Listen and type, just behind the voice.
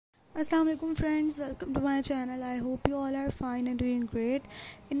Assalamualaikum friends, welcome to my channel. I hope you all are fine and doing great.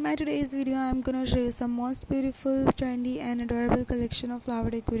 In my today's video I'm gonna show you some most beautiful, trendy and adorable collection of flower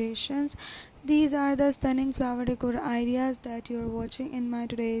decorations. These are the stunning flower decor ideas that you are watching in my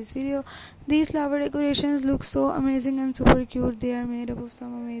today's video. These flower decorations look so amazing and super cute. They are made up of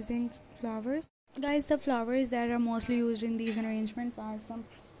some amazing flowers. Guys, the flowers that are mostly used in these arrangements are some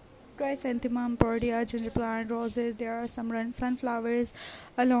chrysanthemum, portia, ginger plant, roses. There are some sunflowers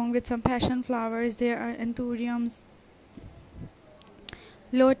along with some passion flowers. There are anthuriums,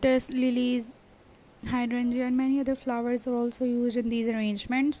 lotus, lilies, hydrangea and many other flowers are also used in these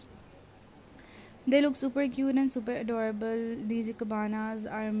arrangements. They look super cute and super adorable. These cabanas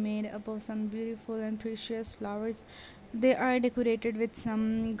are made up of some beautiful and precious flowers. They are decorated with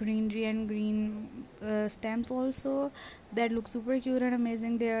some greenery and green stems also that look super cute and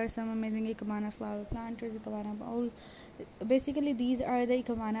amazing. There are some amazing ikebana flower planters, ikebana bowl. Basically these are the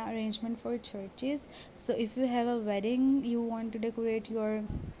ikebana arrangement for churches. So if you have a wedding, you want to decorate your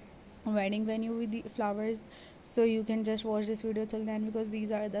wedding venue with the flowers, so you can just watch this video till then, because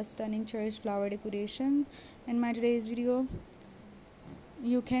these are the stunning church flower decoration. In my today's video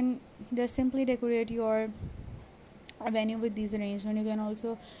you can just simply decorate your venue with these arrangements. You can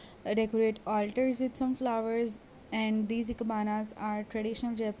also decorate altars with some flowers, and these ikabanas are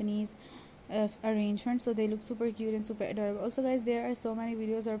traditional Japanese arrangements, so they look super cute and super adorable. Also guys, there are so many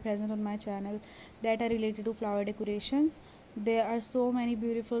videos are present on my channel that are related to flower decorations. There are so many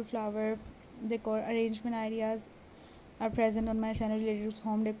beautiful flower decor arrangement ideas are present on my channel related to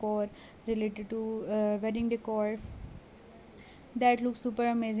home decor, related to wedding decor, that looks super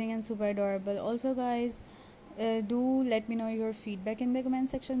amazing and super adorable. Also guys, do let me know your feedback in the comment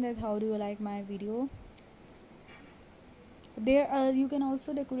section, that how do you like my video. There you can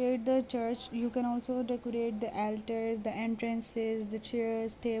also decorate the church, you can also decorate the altars, the entrances, the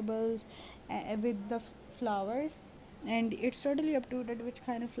chairs, tables with the flowers, and it's totally up to that which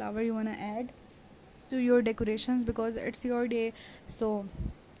kind of flower you want to add to your decorations, because it's your day, so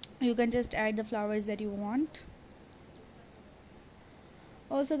you can just add the flowers that you want.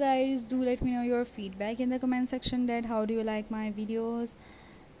 Also guys, do let me know your feedback in the comment section, that how do you like my videos.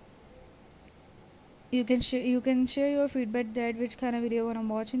 You can share your feedback, that which kind of video you want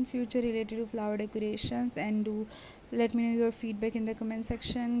to watch in future related to flower decorations, and do let me know your feedback in the comment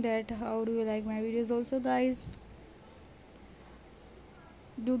section, that how do you like my videos. Also guys,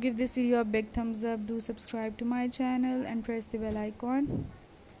 do give this video a big thumbs up, do subscribe to my channel and press the bell icon.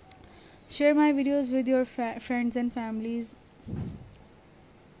 Share my videos with your friends and families.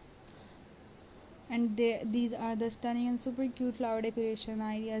 And these are the stunning and super cute flower decoration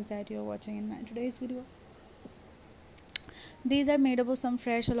ideas that you're watching in my today's video. These are made up of some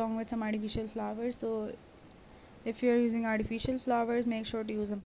fresh along with some artificial flowers, so if you're using artificial flowers, make sure to use them.